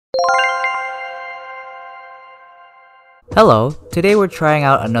Hello, today we're trying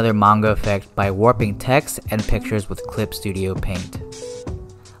out another manga effect by warping text and pictures with Clip Studio Paint.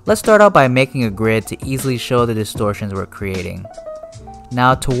 Let's start out by making a grid to easily show the distortions we're creating.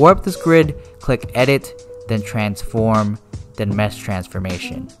 Now to warp this grid, click Edit, then Transform, then Mesh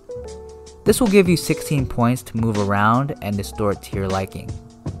Transformation. This will give you 16 points to move around and distort to your liking.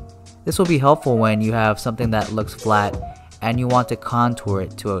 This will be helpful when you have something that looks flat and you want to contour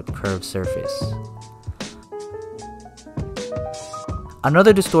it to a curved surface.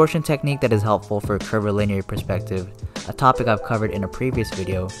 Another distortion technique that is helpful for a curvilinear perspective, a topic I've covered in a previous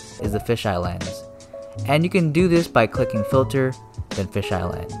video, is the fisheye lens. And you can do this by clicking Filter, then Fisheye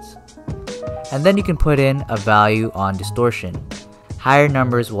Lens. And then you can put in a value on distortion. Higher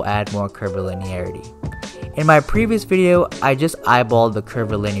numbers will add more curvilinearity. In my previous video, I just eyeballed the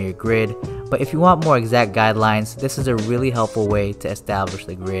curvilinear grid, but if you want more exact guidelines, this is a really helpful way to establish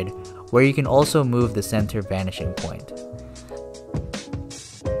the grid, where you can also move the center vanishing point.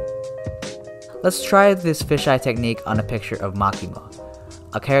 Let's try this fisheye technique on a picture of Makima,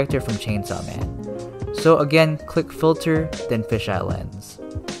 a character from Chainsaw Man. So again, click Filter, then Fisheye Lens.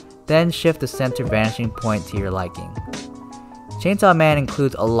 Then shift the center vanishing point to your liking. Chainsaw Man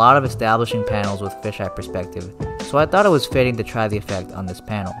includes a lot of establishing panels with fisheye perspective, so I thought it was fitting to try the effect on this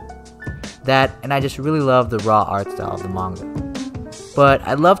panel. That, and I just really love the raw art style of the manga. But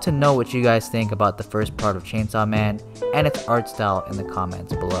I'd love to know what you guys think about the first part of Chainsaw Man and its art style in the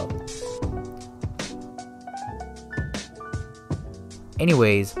comments below.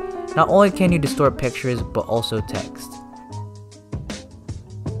 Anyways, not only can you distort pictures, but also text.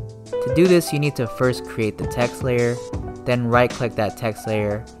 To do this, you need to first create the text layer, then right-click that text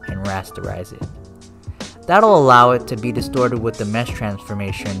layer and rasterize it. That'll allow it to be distorted with the mesh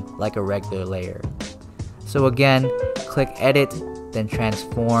transformation like a regular layer. So again, click Edit, then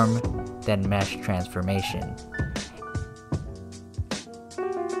Transform, then Mesh Transformation.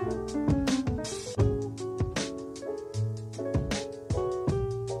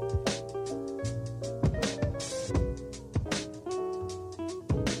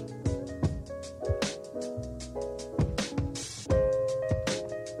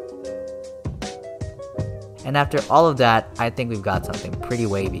 And after all of that, I think we've got something pretty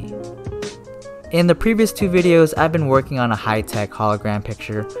wavy. In the previous two videos, I've been working on a high-tech hologram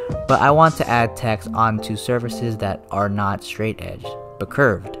picture, but I want to add text onto surfaces that are not straight-edged, but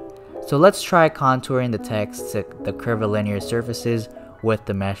curved. So let's try contouring the text to the curvilinear surfaces with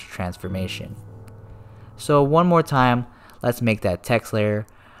the mesh transformation. So one more time, let's make that text layer.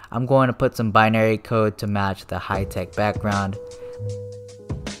 I'm going to put some binary code to match the high-tech background.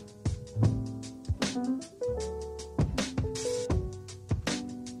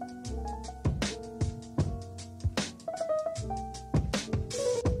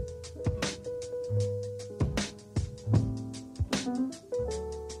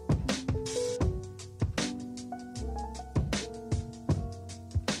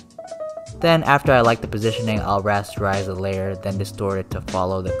 Then after I like the positioning, I'll rasterize the layer, then distort it to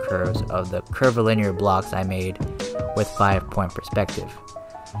follow the curves of the curvilinear blocks I made with 5-point perspective.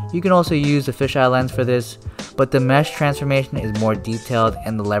 You can also use the fisheye lens for this, but the mesh transformation is more detailed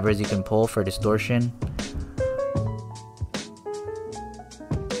and the levers you can pull for distortion.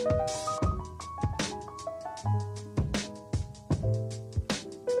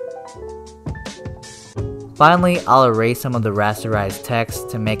 Finally, I'll erase some of the rasterized text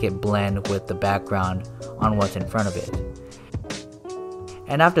to make it blend with the background on what's in front of it.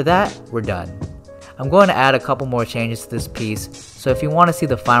 And after that, we're done. I'm going to add a couple more changes to this piece, so if you want to see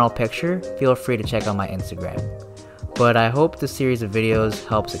the final picture, feel free to check out my Instagram. But I hope this series of videos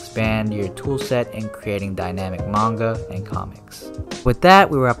helps expand your toolset in creating dynamic manga and comics. With that,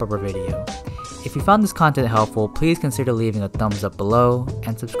 we wrap up our video. If you found this content helpful, please consider leaving a thumbs up below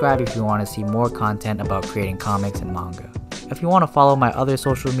and subscribe if you want to see more content about creating comics and manga. If you want to follow my other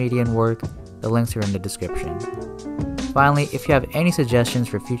social media and work, the links are in the description. Finally, if you have any suggestions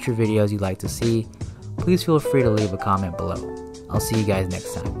for future videos you'd like to see, please feel free to leave a comment below. I'll see you guys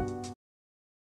next time.